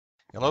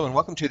Hello and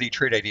welcome to the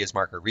Trade Ideas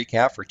Market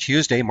Recap for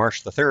Tuesday,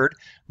 March the 3rd.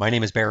 My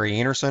name is Barry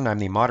Anderson. I'm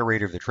the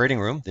moderator of the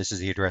trading room. This is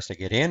the address to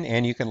get in,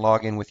 and you can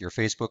log in with your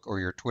Facebook or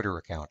your Twitter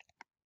account.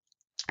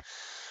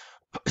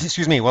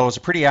 Excuse me. Well, it was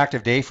a pretty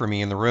active day for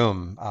me in the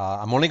room.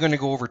 I'm only going to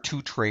go over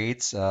two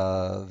trades.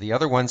 The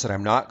other ones that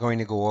I'm not going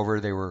to go over,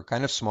 they were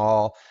kind of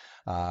small,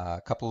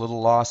 a couple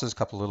little losses, a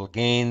couple little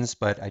gains,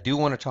 but I do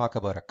want to talk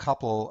about a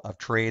couple of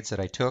trades that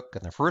I took.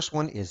 And the first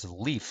one is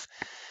Leaf.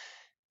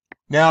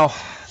 Now,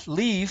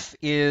 Leaf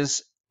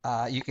is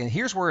you can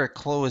here's where it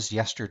closed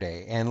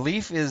yesterday, and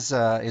Leaf is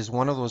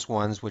one of those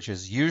ones which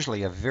is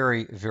usually a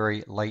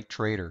very light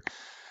trader.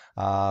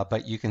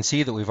 But you can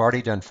see that we've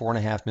already done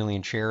 4.5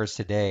 million shares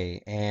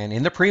today, and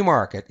in the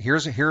pre-market,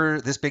 here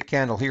this big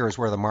candle here is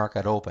where the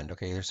market opened.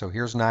 Okay, so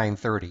here's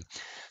 9:30.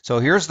 So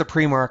here's the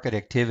pre-market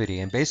activity,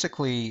 and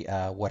basically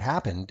what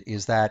happened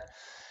is that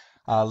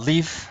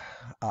Leaf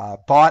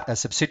bought a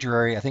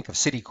subsidiary, I think, of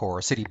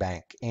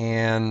Citibank,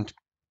 and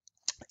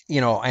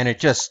and it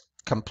just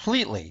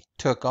completely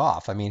took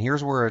off. I mean,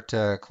 here's where it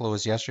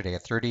closed yesterday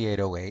at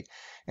 38.08,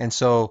 and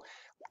so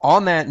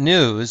on that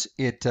news,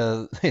 it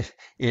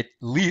it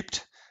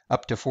leaped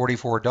up to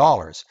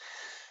 $44.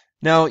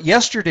 Now,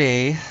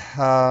 yesterday,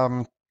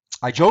 I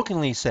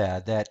jokingly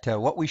said that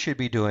what we should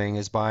be doing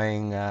is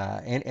buying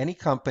any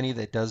company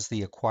that does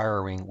the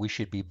acquiring. We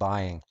should be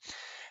buying,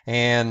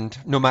 and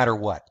no matter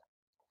what.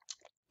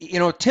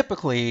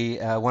 Typically,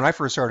 when I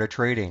first started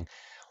trading,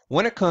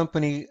 when a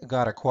company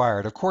got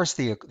acquired, of course,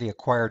 the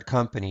acquired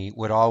company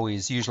would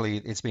always, usually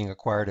it's being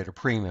acquired at a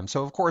premium,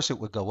 so of course it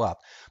would go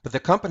up. But the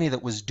company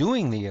that was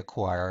doing the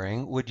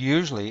acquiring would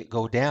usually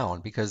go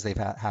down because they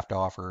have to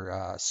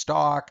offer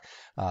stock,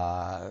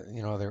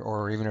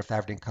 or even if they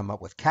have to come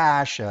up with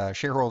cash,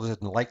 shareholders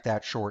didn't like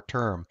that short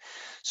term.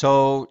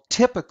 So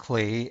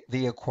typically,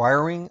 the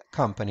acquiring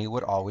company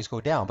would always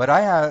go down.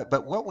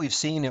 But what we've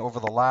seen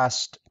over the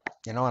last,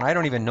 and I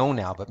don't even know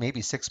now, but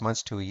maybe 6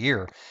 months to a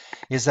year,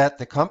 is that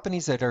the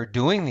companies that are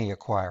doing the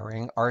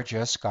acquiring are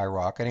just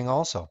skyrocketing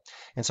also.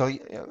 And so,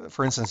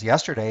 for instance,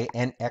 yesterday,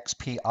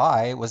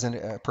 NXPI was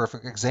a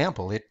perfect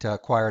example. It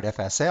acquired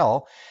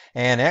FSL,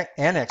 and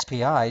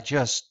NXPI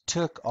just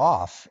took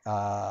off,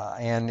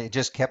 and it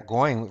just kept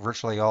going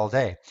virtually all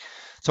day.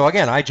 So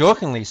again, I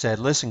jokingly said,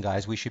 listen,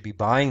 guys, we should be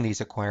buying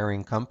these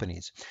acquiring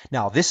companies.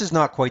 Now, this is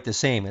not quite the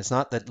same. It's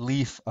not that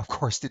Leaf, of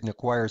course, didn't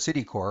acquire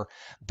Citicorp,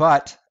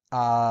 but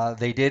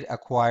they did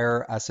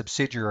acquire a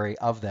subsidiary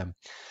of them.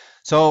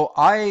 So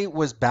I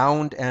was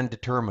bound and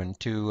determined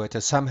to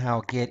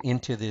somehow get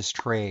into this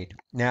trade.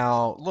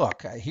 Now,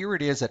 look, here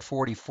it is at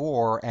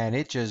 44, and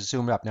it just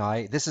zoomed up.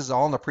 Now, this is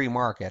all in the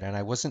pre-market, and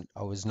I was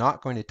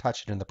not going to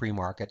touch it in the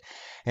pre-market.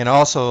 And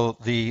also,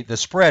 the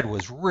spread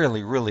was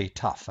really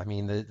tough. I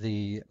mean,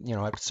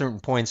 at certain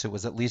points it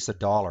was at least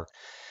 $1.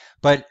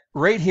 But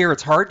right here,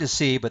 it's hard to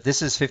see, but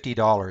this is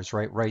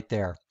 $50 right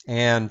there.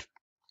 And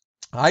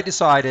I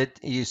decided,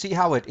 you see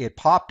how it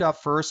popped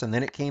up first and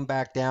then it came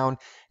back down,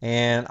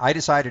 and I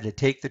decided to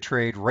take the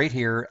trade right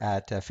here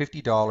at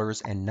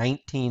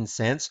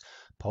 $50.19,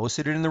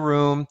 posted it in the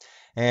room,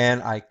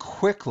 and I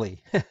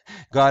quickly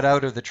got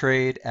out of the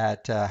trade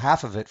at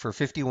half of it for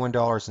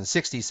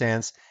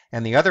 $51.60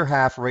 and the other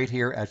half right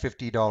here at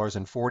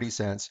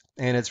 $50.40.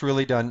 And it's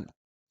really done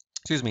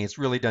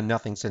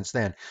nothing since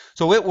then.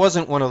 So it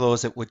wasn't one of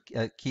those that would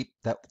keep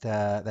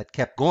that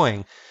kept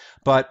going,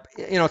 but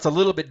it's a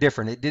little bit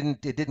different. It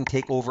didn't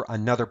take over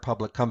another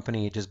public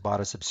company. It just bought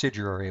a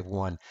subsidiary of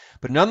one.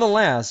 But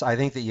nonetheless, I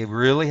think that we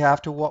really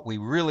have to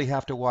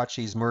watch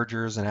these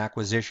mergers and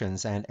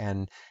acquisitions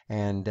and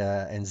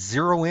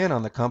zero in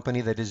on the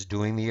company that is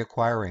doing the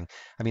acquiring.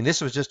 I mean,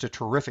 this was just a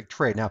terrific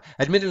trade. Now,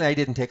 admittedly, I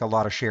didn't take a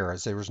lot of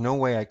shares. There was no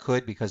way I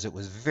could because it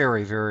was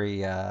very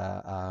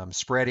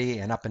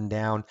spready and up and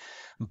down.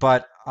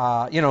 But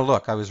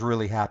look, I was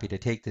really happy to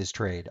take this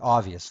trade.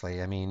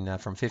 Obviously, I mean,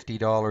 from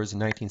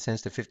 $50.19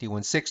 to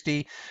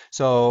 51.60.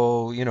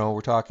 So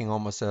we're talking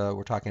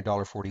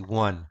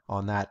 $1.41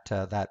 on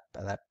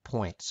that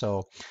point.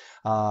 So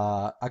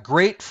a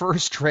great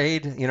first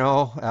trade.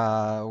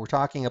 We're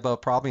talking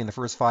about probably in the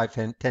first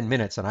 10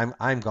 minutes, and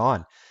I'm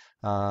gone.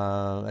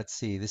 Let's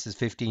see, this is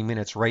 15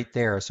 minutes right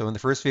there. So in the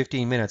first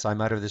 15 minutes,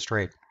 I'm out of this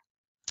trade.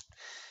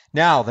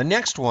 Now, the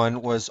next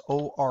one was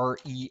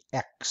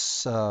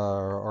OREX,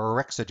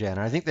 or Rexagen.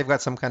 I think they've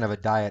got some kind of a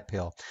diet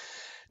pill.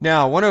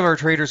 Now, one of our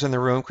traders in the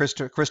room, Chris,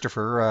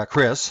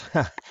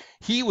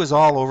 he was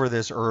all over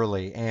this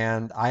early,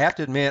 and I have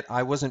to admit,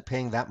 I wasn't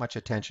paying that much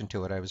attention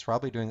to it. I was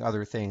probably doing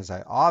other things.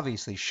 I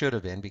obviously should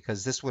have been,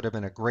 because this would have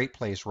been a great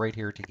place right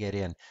here to get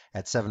in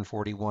at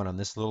 741 on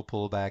this little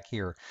pullback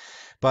here.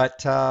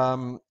 But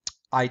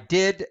I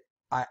did.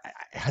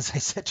 As I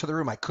said to the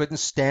room, I couldn't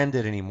stand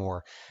it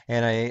anymore,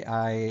 and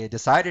I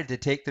decided to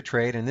take the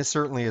trade. And this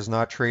certainly is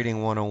not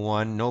trading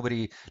 101.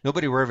 Nobody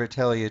will ever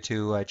tell you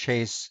to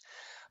chase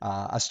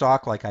a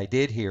stock like I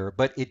did here,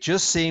 but it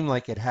just seemed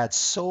like it had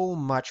so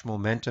much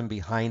momentum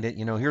behind it.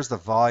 Here's the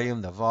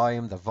volume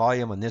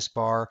on this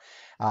bar.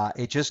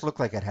 It just looked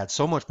like it had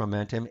so much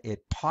momentum.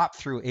 It popped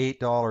through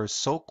 $8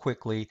 so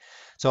quickly.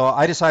 So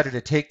I decided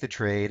to take the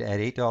trade at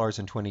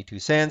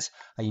 $8.22.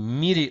 I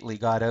immediately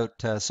got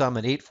out some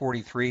at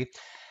 8.43.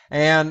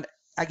 And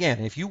again,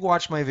 if you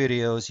watch my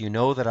videos, you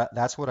know that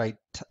that's what I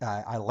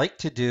like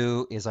to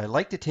do is I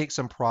like to take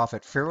some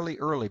profit fairly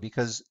early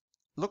because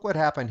look what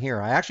happened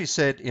here. I actually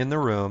said in the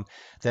room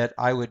that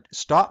I would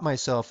stop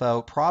myself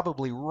out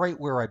probably right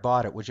where I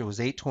bought it, which it was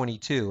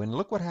 822. And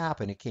look what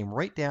happened. It came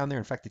right down there.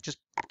 In fact, it just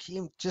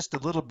came just a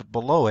little bit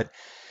below it.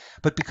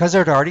 But because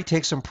I'd already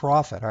taken some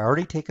profit, I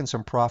already taken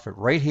some profit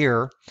right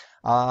here,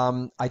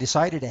 I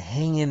decided to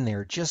hang in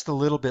there just a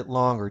little bit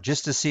longer,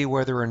 just to see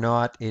whether or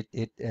not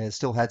it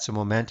still had some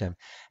momentum.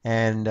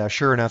 And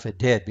sure enough, it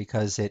did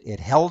because it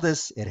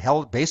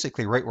held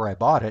basically right where I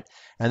bought it,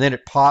 and then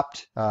it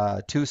popped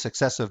two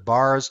successive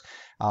bars.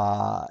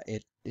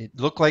 It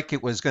looked like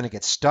it was going to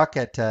get stuck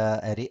at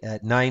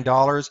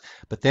 $9,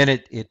 but then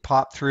it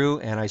popped through,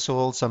 and I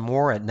sold some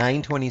more at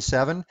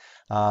 9.27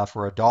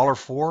 for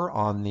 $1.04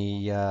 on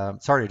the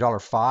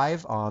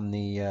 $1.05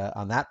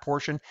 on that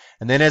portion,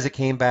 and then as it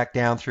came back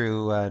down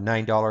through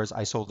 $9,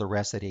 I sold the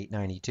rest at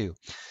 8.92.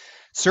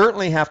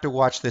 Certainly have to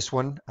watch this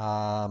one.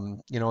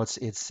 You know,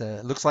 it's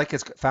looks like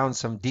it's found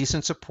some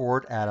decent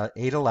support at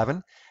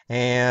 8.11,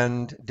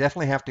 and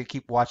definitely have to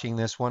keep watching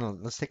this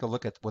one. Let's take a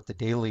look at what the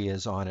daily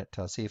is on it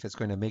to see if it's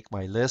going to make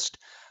my list.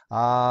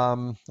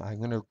 I'm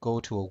going to go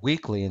to a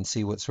weekly and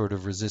see what sort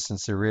of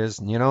resistance there is.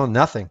 And, you know,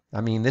 nothing.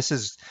 I mean, this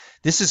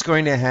is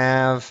going to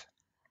have,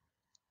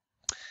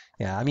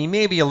 yeah, I mean,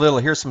 maybe a little.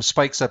 Here's some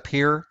spikes up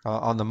here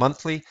on the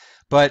monthly,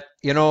 but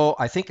you know,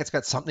 I think it's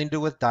got something to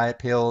do with diet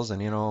pills,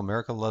 and you know,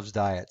 America loves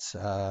diets,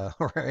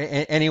 or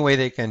any way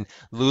they can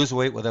lose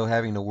weight without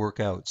having to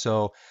work out.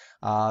 So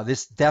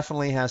this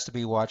definitely has to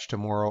be watched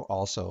tomorrow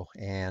also,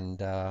 and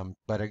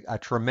but a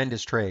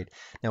tremendous trade.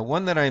 Now,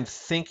 one that I'm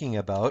thinking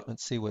about.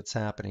 Let's see what's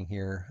happening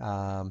here.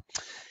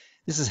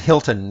 This is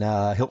Hilton,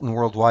 Hilton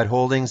Worldwide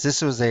Holdings.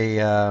 This was a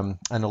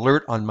an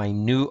alert on my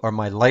new or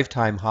my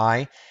lifetime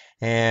high,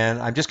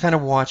 and I'm just kind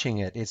of watching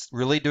it. It's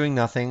really doing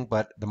nothing,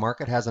 but the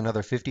market has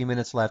another 50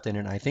 minutes left in it.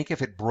 And I think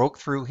if it broke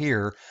through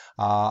here,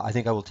 I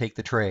think I will take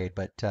the trade.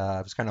 But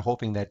I was kind of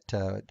hoping that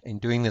in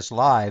doing this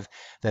live,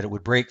 that it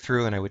would break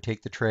through and I would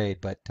take the trade.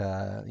 But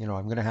you know,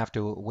 I'm going to have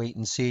to wait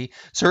and see.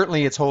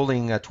 Certainly, it's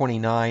holding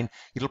 29.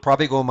 It'll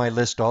probably go on my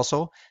list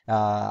also.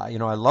 You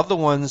know, I love the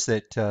ones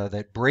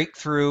that break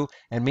through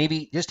and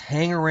maybe just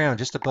hang around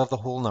just above the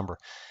whole number.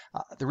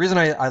 The reason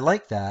I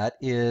like that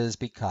is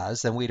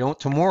because then we don't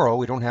tomorrow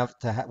we don't have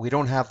to we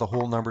don't have the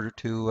whole number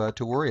to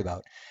worry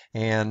about,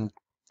 and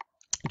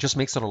it just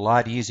makes it a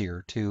lot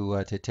easier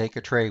to take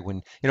a trade when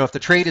you know if the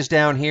trade is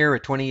down here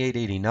at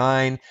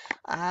 28.89.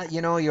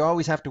 You know you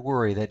always have to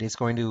worry that it's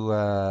going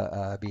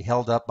to be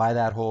held up by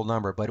that whole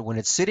number. But when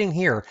it's sitting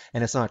here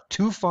and it's not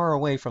too far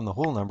away from the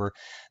whole number,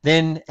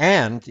 then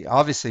and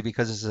obviously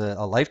because it's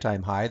a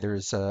lifetime high,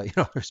 there's you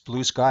know there's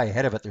blue sky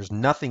ahead of it. There's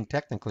nothing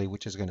technically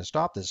which is going to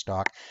stop this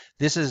stock.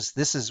 This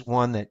is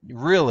one that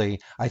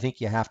really I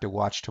think you have to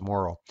watch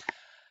tomorrow.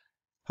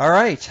 All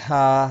right.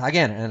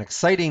 Again, an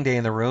exciting day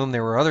in the room.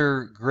 There were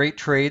other great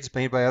trades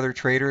made by other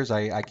traders.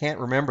 I can't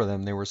remember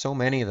them. There were so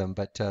many of them,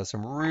 but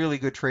some really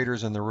good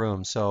traders in the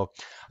room. So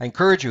I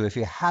encourage you, if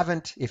you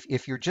haven't,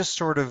 if you're just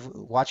sort of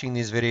watching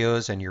these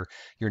videos and you're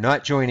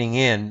not joining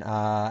in,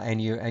 and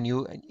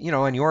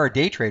you're a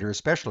day trader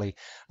especially,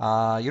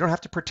 you don't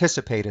have to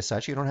participate as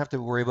such. You don't have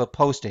to worry about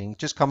posting.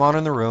 Just come on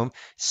in the room,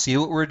 see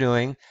what we're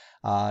doing.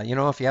 You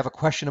know, if you have a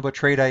question about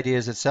trade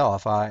ideas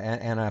itself,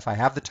 and if I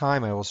have the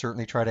time, I will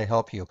certainly try to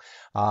help you.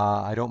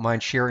 I don't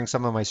mind sharing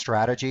some of my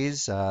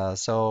strategies.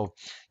 So,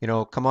 you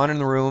know, come on in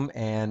the room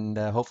and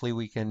hopefully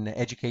we can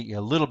educate you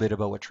a little bit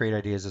about what trade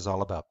ideas is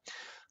all about.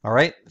 All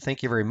right,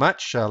 thank you very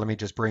much. Let me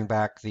just bring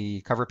back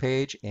the cover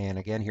page. And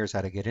again, here's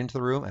how to get into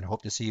the room, and I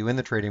hope to see you in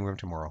the trading room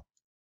tomorrow.